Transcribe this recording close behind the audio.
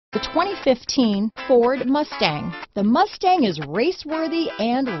The 2015 Ford Mustang. The Mustang is race-worthy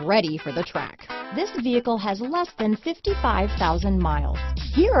and ready for the track. This vehicle has less than 55,000 miles.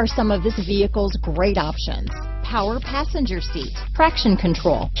 Here are some of this vehicle's great options: power passenger seat, traction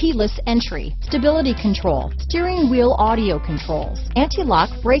control, keyless entry, stability control, steering wheel audio controls, anti-lock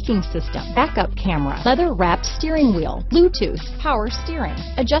braking system, backup camera, leather-wrapped steering wheel, Bluetooth, power steering,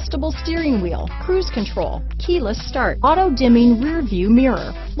 adjustable steering wheel, cruise control, keyless start, auto-dimming rear view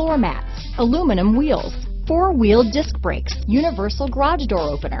mirror, floor mats, aluminum wheels, four-wheel disc brakes, universal garage door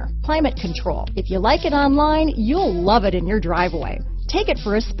opener, climate control. If you like it online, you'll love it in your driveway. Take it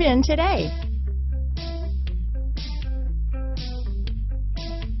for a spin today.